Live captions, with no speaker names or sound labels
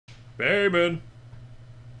Bayman!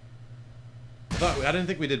 I didn't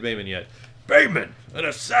think we did Bayman yet. Bayman! An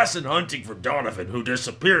assassin hunting for Donovan who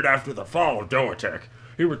disappeared after the fall of Doatek.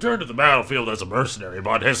 He returned to the battlefield as a mercenary,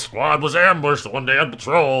 but his squad was ambushed one day on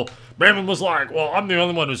patrol. Bayman was like, well, I'm the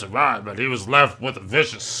only one who survived, but he was left with a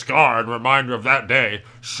vicious scar and reminder of that day.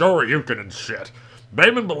 Shoryuken and shit.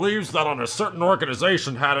 Bayman believes that a certain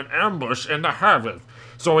organization had an ambush in the heavens,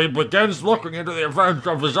 so he begins looking into the events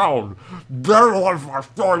of his own. There was my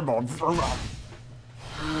story mode for that.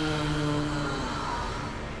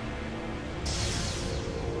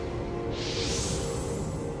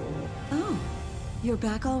 Oh, you're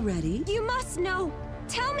back already? You must know!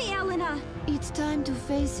 Tell me, Elena! It's time to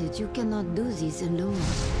face it, you cannot do this alone.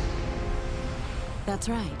 That's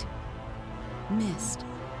right. Mist.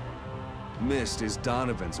 Mist is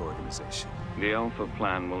Donovan's organization. The Alpha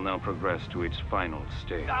plan will now progress to its final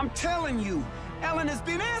stage. I'm telling you! Elena's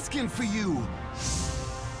been asking for you!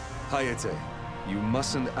 Hayate, you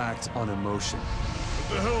mustn't act on emotion.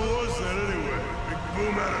 What the hell was that anyway? Big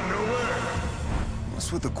boom out of nowhere?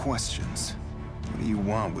 What's with the questions? What do you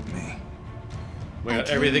want with me?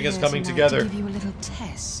 Everything is coming To together. give you a little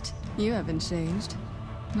test. You haven't changed.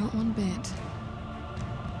 Not one bit.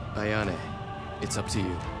 Ayane, it's up to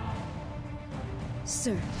you.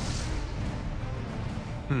 Sir.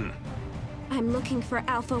 I'm looking for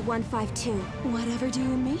Alpha 152. Whatever do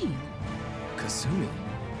you mean? Kasumi.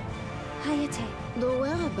 Hayate. The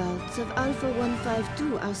whereabouts of Alpha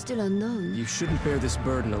 152 are still unknown. You shouldn't bear this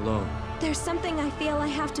burden alone. There's something I feel I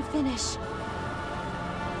have to finish.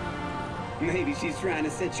 Maybe she's trying to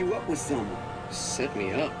set you up with someone. Set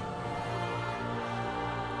me up.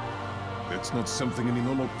 That's not something any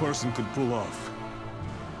normal person could pull off.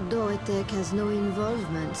 Doatek has no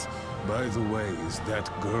involvement. By the way, is that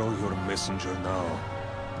girl your messenger now?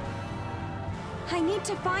 I need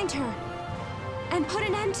to find her. And put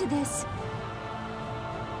an end to this.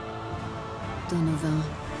 Donovan.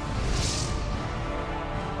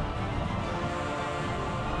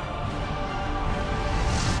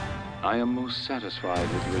 I am most satisfied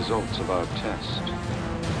with the results of our test.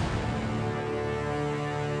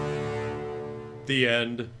 The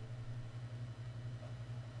end.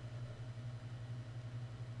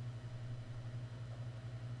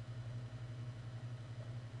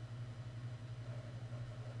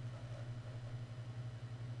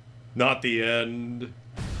 Not the end.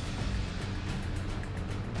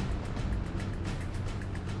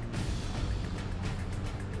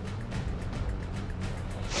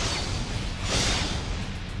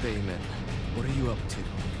 Bayman, what are you up to?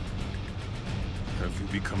 Have you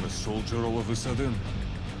become a soldier all of a sudden?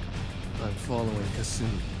 I'm following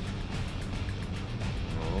Kasumi.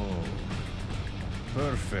 Oh.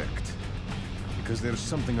 Perfect. Because there's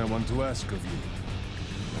something I want to ask of you.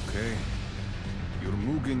 Okay? Your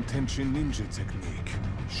Mugen Tenshin ninja technique.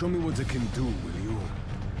 Show me what it can do, will you?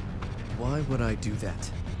 Why would I do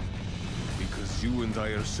that? Because you and I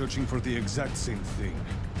are searching for the exact same thing.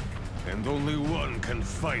 And only one can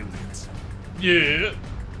find it. Yeah.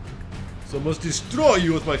 So I must destroy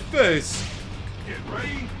you with my face. Get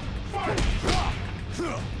ready, fight!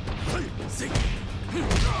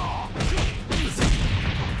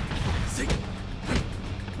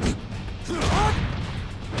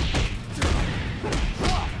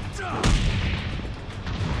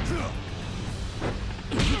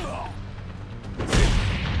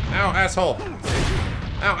 Ow, asshole.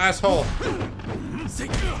 Ow, asshole.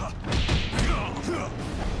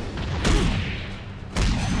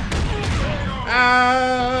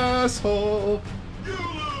 Asshole.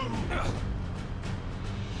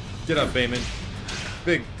 Get up, Bayman.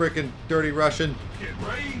 Big frickin' dirty Russian. Get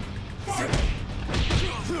ready, fight!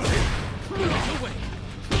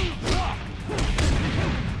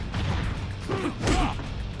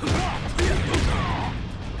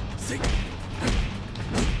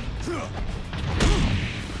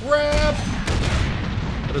 Crap!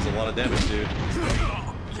 That is a lot of damage, dude.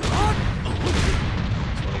 Just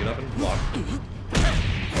wanna get up and block.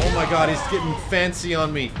 Oh my god, he's getting fancy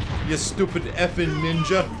on me, you stupid effing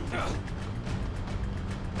ninja.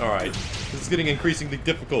 Alright, this is getting increasingly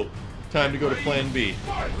difficult. Time to go to plan B.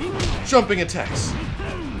 Jumping attacks.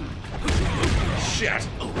 Shit.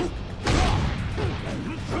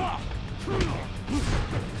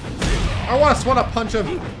 I just want to punch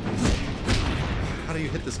him. How do you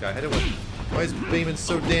hit this guy? Why is Bayman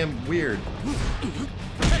so damn weird?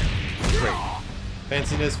 Great.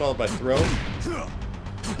 Fanciness followed by throw.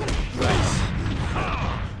 Nice.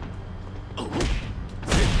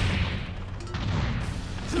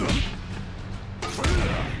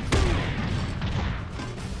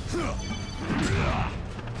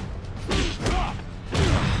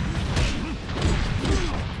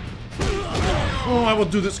 Oh, I will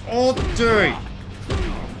do this all day.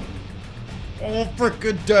 All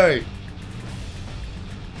frickin' day.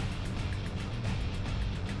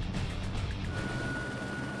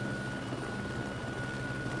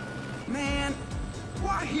 Man,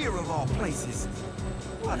 why here of all places?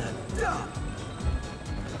 What a dump.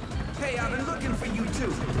 Hey, I've been looking for you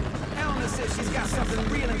too. Eleanor says she's got something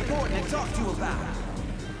real important to talk to you about.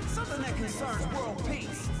 Something that concerns world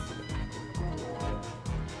peace.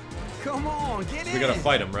 Come on, get in. We gotta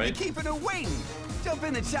fight him, right? You're keeping her waiting. Jump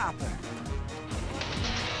in the chopper.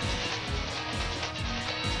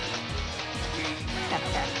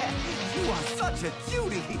 You are such a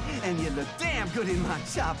cutie, and you look damn good in my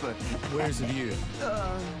chopper. Where's the view?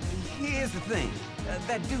 Here's the thing.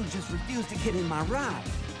 That dude just refused to get in my ride.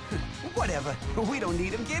 Whatever. We don't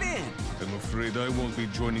need him. Get in. I'm afraid I won't be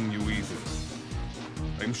joining you either.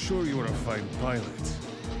 I'm sure you are a fine pilot.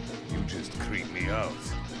 You just creep me out.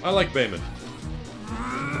 I like Bayman.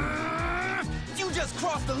 You just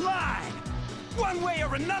crossed the line! One way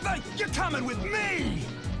or another, you're coming with me!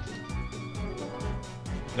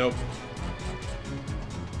 Nope.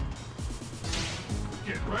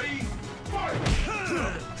 Get ready, fight!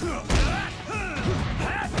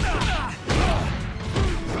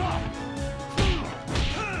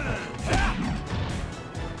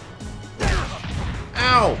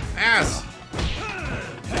 Ow! Ass!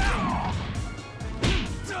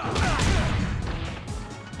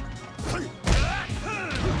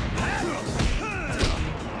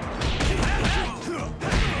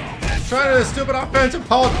 Trying to do this stupid offensive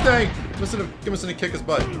pole thing! Give us a kick his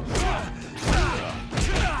butt.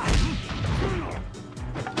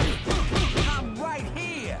 I'm right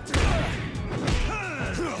here!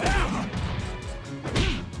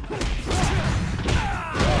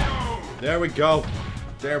 There we go.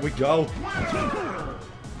 There we go.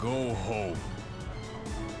 Go home.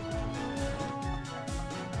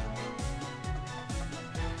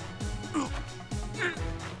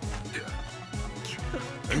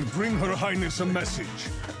 And bring Her Highness a message.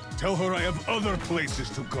 Tell her I have other places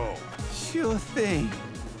to go. Sure thing.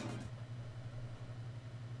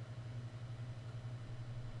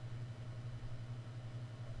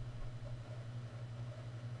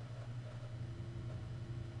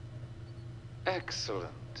 Excellent.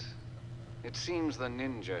 It seems the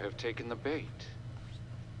ninja have taken the bait.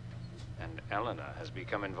 And Eleanor has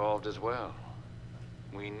become involved as well.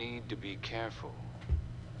 We need to be careful.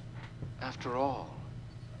 After all,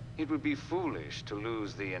 it would be foolish to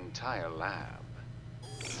lose the entire lab.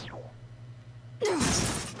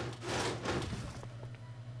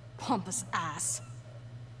 Pompous ass.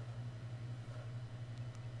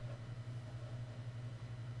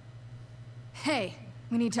 Hey,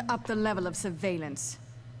 we need to up the level of surveillance.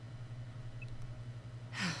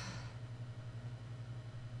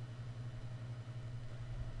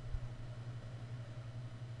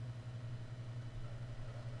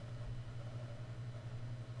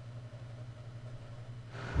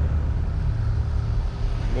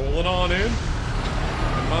 Rolling on in.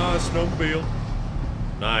 My snowmobile.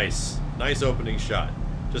 Nice. Nice opening shot.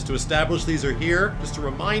 Just to establish these are here, just to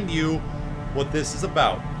remind you what this is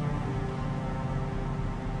about.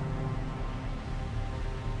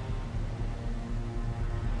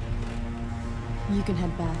 You can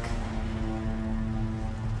head back.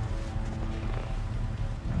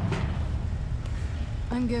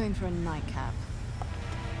 I'm going for a nightcap.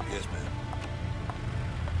 Yes, ma'am.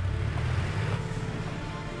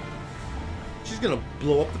 She's gonna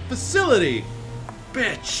blow up the facility!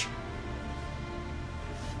 Bitch!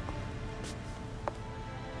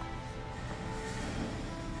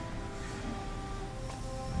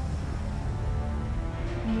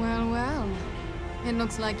 Well, well. It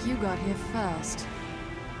looks like you got here first.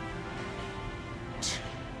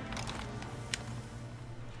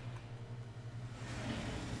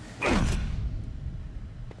 I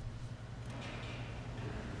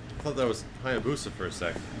thought that was Hayabusa for a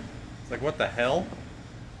sec. It's like, what the hell?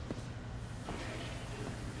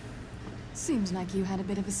 Seems like you had a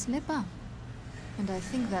bit of a slip-up. And I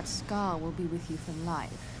think that scar will be with you for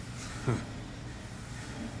life.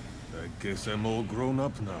 I guess I'm all grown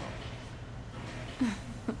up now.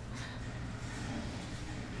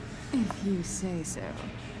 If you say so.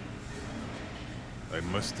 I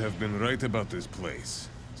must have been right about this place,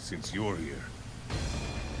 since you're here.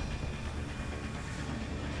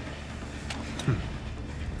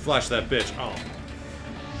 Flash that bitch. Oh.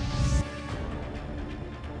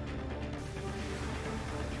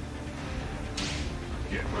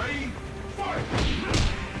 Get ready, fight!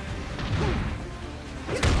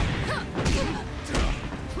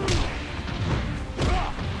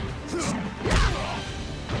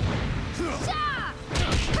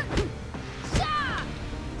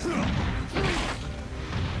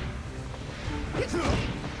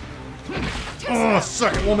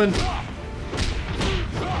 Suck it, woman!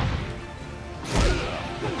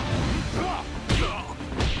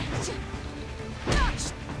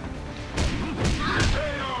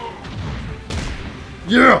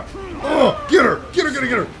 Yeah! Oh, get her! Get her, get her,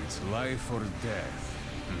 get her! It's life or death.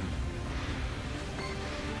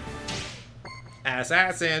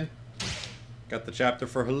 Assassin! Got the chapter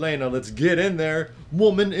for Helena. Let's get in there.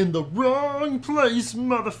 Woman in the wrong place,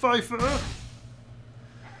 motherfucker!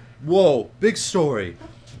 Whoa, big story.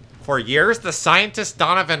 For years, the scientist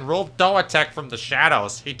Donovan ruled Doatech from the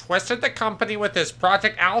shadows. He twisted the company with his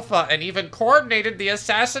Project Alpha and even coordinated the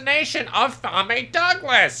assassination of Thame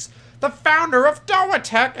Douglas, the founder of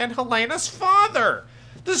Doatech and Helena's father.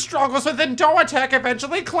 The struggles within Doatech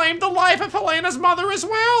eventually claimed the life of Helena's mother as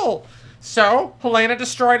well. So, Helena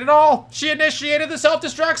destroyed it all. She initiated the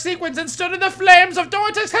self-destruct sequence and stood in the flames of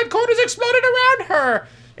Doatech's headquarters exploded around her,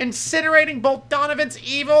 incinerating both Donovan's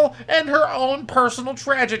evil and her own personal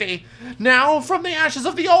tragedy. Now, from the ashes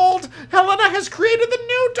of the old, Helena has created the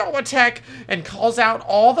new Doatech and calls out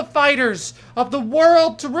all the fighters of the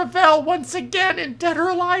world to revel once again in Dead or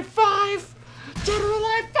Alive 5. Dead or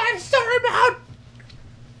Alive 5 story mode!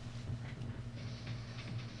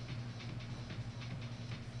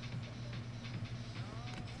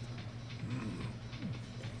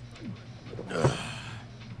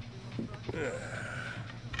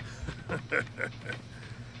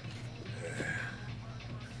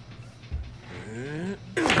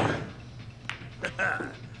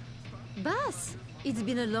 Bas, it's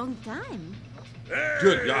been a long time. Hey,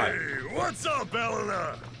 Good God. What's up,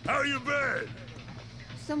 Elena? How you been?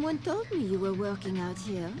 Someone told me you were working out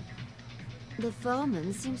here. The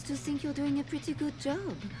foreman seems to think you're doing a pretty good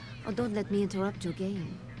job. Oh, don't let me interrupt your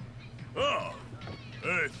game. Oh,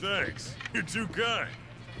 hey, thanks. You're too kind.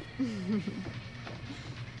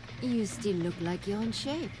 You still look like you're in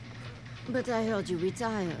shape. But I heard you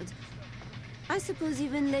retired. I suppose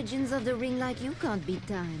even legends of the ring like you can't beat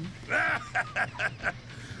time.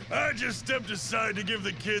 I just stepped aside to give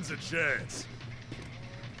the kids a chance.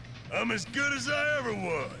 I'm as good as I ever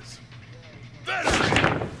was.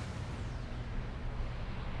 Better!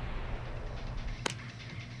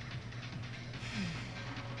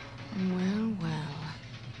 Well, well.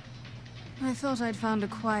 I thought I'd found a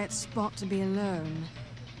quiet spot to be alone.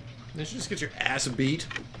 Did you just get your ass beat?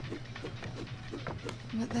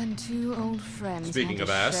 But then two old friends Speaking had of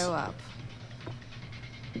to ass. show up.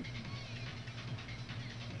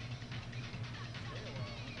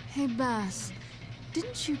 Hey, Bas,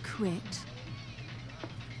 didn't you quit?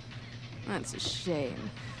 That's a shame.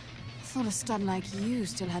 I thought a stud like you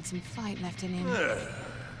still had some fight left in him.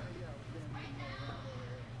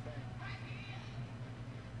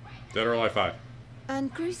 Dead or Alive 5.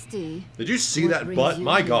 And Christy. Did you see what that brings butt? you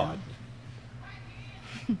My here? God.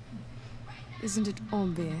 Isn't it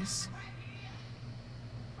obvious?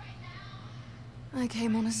 I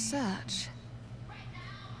came on a search.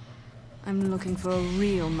 I'm looking for a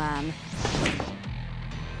real man.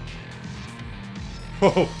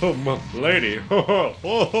 Oh, my lady.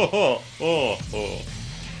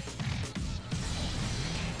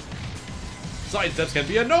 Sidesteps can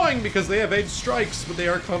be annoying because they evade strikes, but they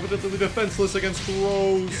are confidently defenseless against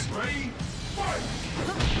throws.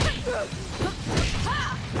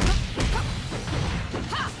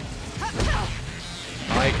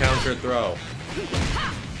 High counter throw.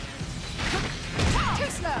 Too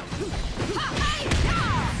slow.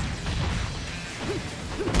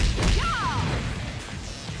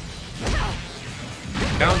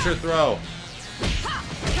 Counter throw.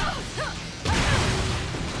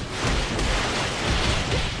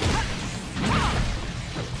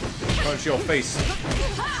 Punch your face.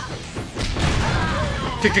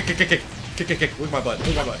 Kick, kick, kick, kick, kick. Kick, kick, kick. Look my butt.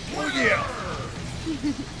 Look my butt. Oh, yeah.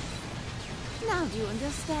 Now do you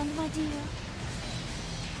understand, my dear?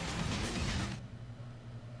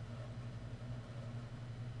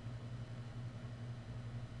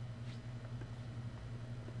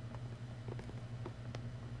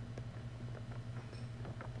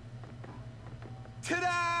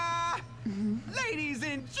 Ta-da! Ladies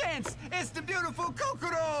and gents, it's the beautiful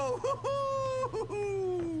Kokoro!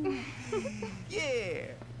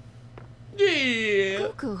 Yeah! Yeah!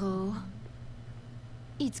 Kokoro.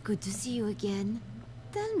 It's good to see you again.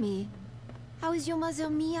 Tell me, how is your mother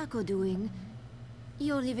Miyako doing?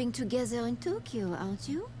 You're living together in Tokyo, aren't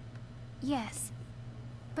you? Yes.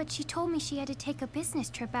 But she told me she had to take a business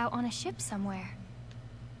trip out on a ship somewhere.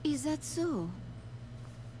 Is that so?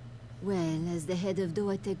 Well, as the head of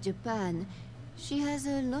Doatech Japan, she has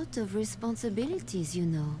a lot of responsibilities, you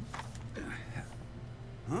know.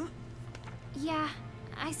 Huh? Yeah,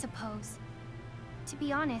 I suppose. To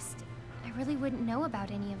be honest, I really wouldn't know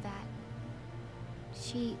about any of that.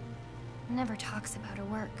 She never talks about her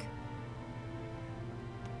work.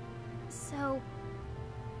 So,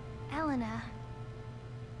 Elena,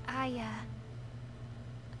 I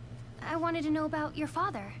wanted to know about your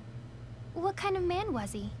father. What kind of man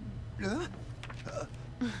was he?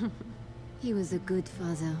 He was a good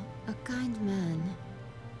father, a kind man.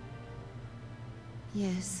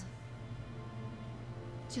 Yes.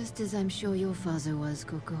 Just as I'm sure your father was,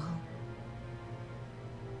 Kokoro.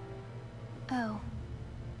 Oh.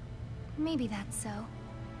 Maybe that's so.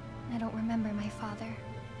 I don't remember my father.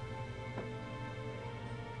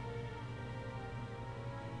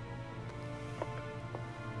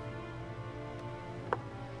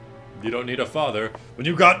 You don't need a father when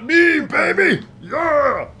you got me, baby!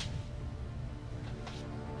 Yeah!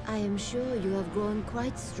 I am sure you have grown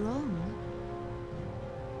quite strong.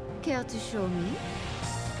 Care to show me?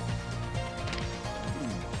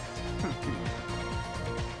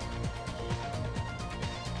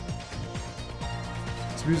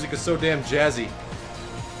 This music is so damn jazzy.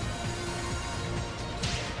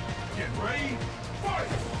 Get ready, fight!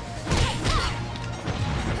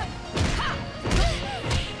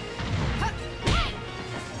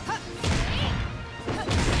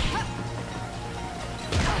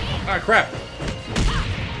 Ah, crap!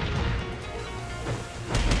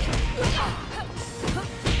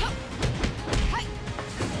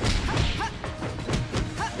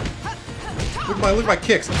 Look at my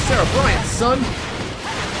kicks. I'm Sarah Bryant, son.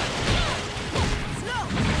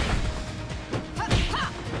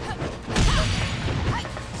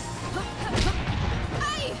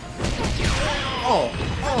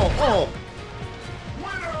 Oh.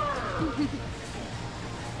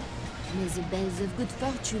 May the bells of good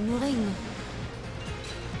fortune ring.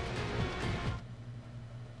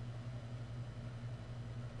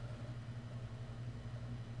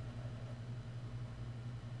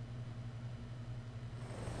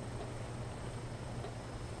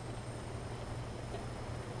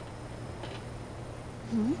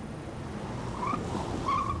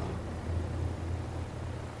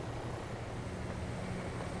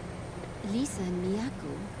 Lisa and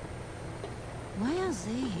Miyako. Why are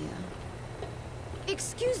they here?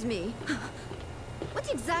 Excuse me. What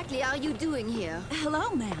exactly are you doing here?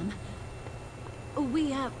 Hello, ma'am.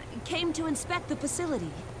 We, came to inspect the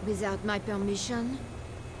facility. Without my permission?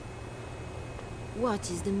 What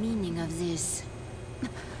is the meaning of this?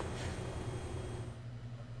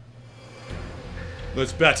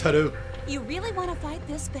 Let's Bataru. You really want to fight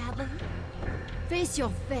this badly? Face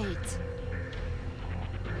your fate.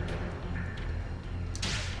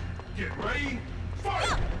 Get ready,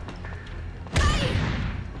 fight!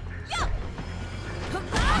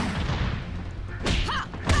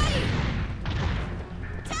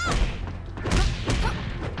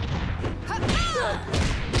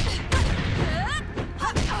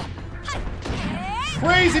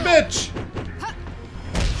 Crazy bitch!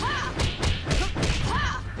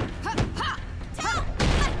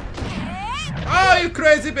 Oh, you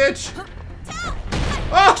crazy bitch!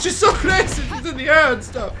 Oh, she's so crazy! She's in the air and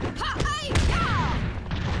stuff.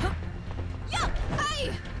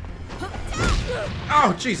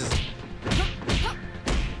 Oh, Jesus!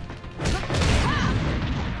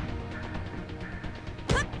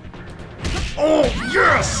 Oh,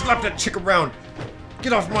 yes! Slap that chick around!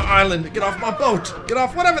 Get off my island! Get off my boat! Get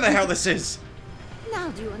off whatever the hell this is! Now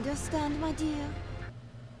do you understand, my dear?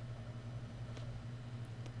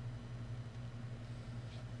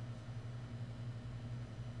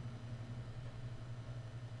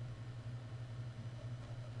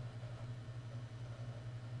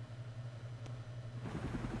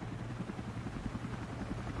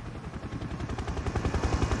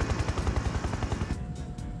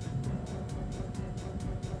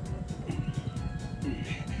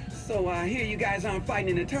 So I hear you guys aren't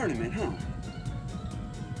fighting in a tournament, huh?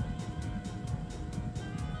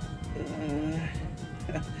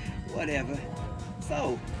 Whatever.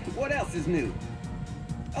 So, what else is new?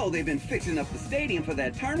 Oh, they've been fixing up the stadium for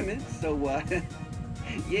that tournament, so,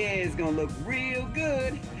 yeah, it's gonna look real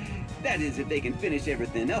good. That is, if they can finish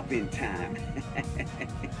everything up in time.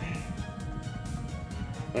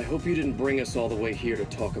 I hope you didn't bring us all the way here to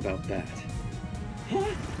talk about that. Huh?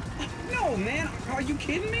 No, man, are you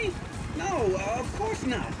kidding me? No, of course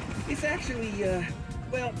not. It's actually,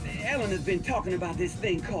 well, Elena's been talking about this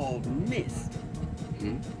thing called Mist.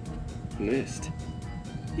 Mist?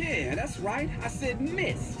 Yeah, that's right. I said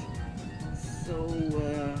Mist. So,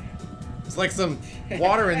 it's like some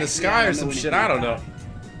water in the sky or some shit, I don't know.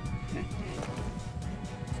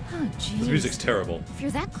 Oh, jeez. This music's terrible. If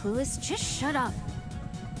you're that clueless, just shut up.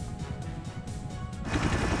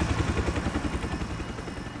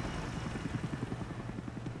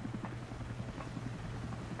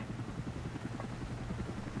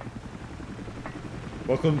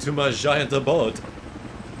 Welcome to my giant abode.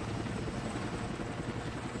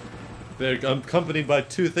 They're accompanied by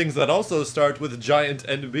two things that also start with giant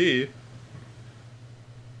and B.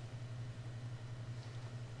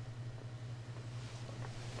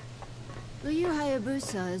 Ryu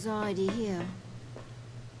Hayabusa is already here.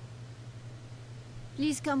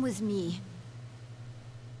 Please come with me.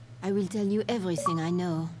 I will tell you everything I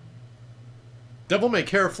know. Devil May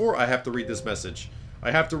Care 4, I have to read this message.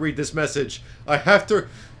 I have to read this message. I have to...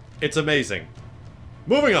 It's amazing.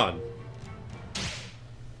 Moving on.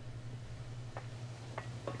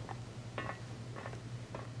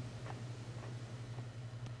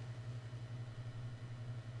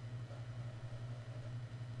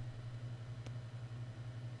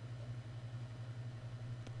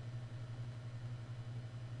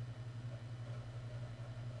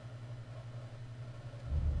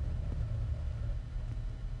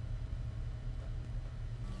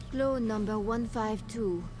 Clone number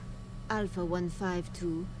 152, Alpha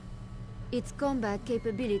 152. Its combat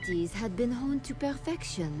capabilities had been honed to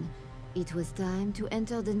perfection. It was time to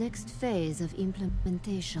enter the next phase of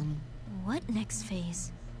implementation. What next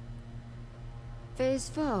phase? Phase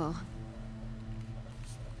 4.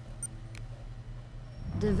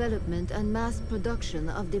 Development and mass production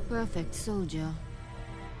of the perfect soldier.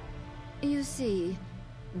 You see,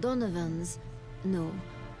 Donovan's... no.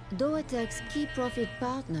 Doatech's key profit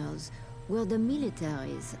partners were the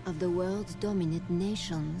militaries of the world's dominant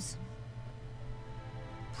nations.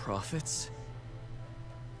 Profits?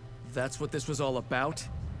 That's what this was all about?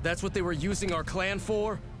 That's what they were using our clan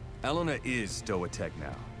for? Elena is Doatech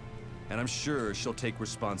now, and I'm sure she'll take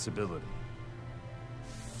responsibility.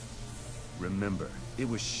 Remember, it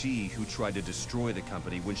was she who tried to destroy the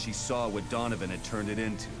company when she saw what Donovan had turned it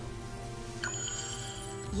into.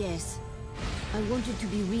 Yes. I wanted to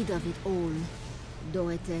be rid of it all.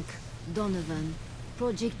 Doatech, Donovan,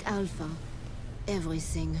 Project Alpha,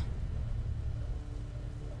 everything.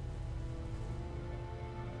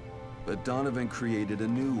 But Donovan created a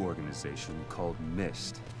new organization called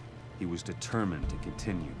Myst. He was determined to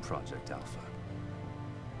continue Project Alpha.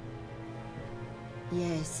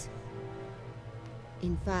 Yes.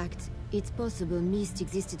 In fact, it's possible Myst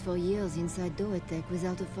existed for years inside Doatech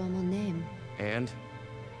without a formal name. And?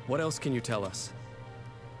 What else can you tell us?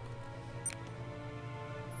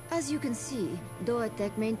 As you can see,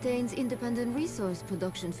 Doatech maintains independent resource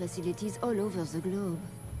production facilities all over the globe.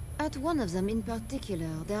 At one of them in particular,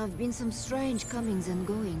 there have been some strange comings and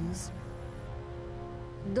goings.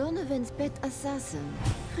 Donovan's pet assassin,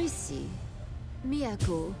 Chrissy,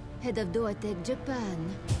 Miyako, head of Doatech Japan,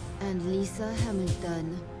 and Lisa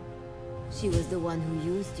Hamilton. She was the one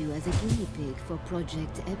who used you as a guinea pig for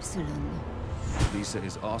Project Epsilon. Lisa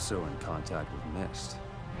is also in contact with Myst.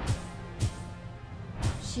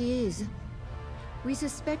 She is. We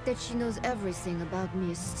suspect that she knows everything about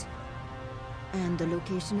Myst. And the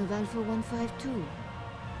location of Alpha 152.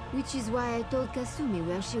 Which is why I told Kasumi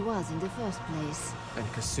where she was in the first place. And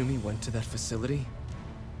Kasumi went to that facility?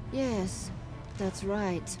 Yes, that's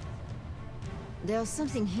right. There's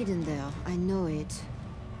something hidden there, I know it.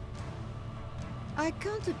 I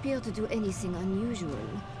can't appear to do anything unusual.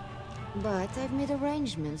 But I've made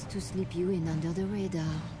arrangements to slip you in under the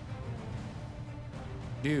radar.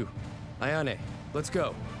 You, Ayane, let's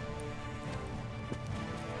go.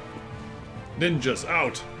 Ninjas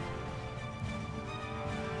out!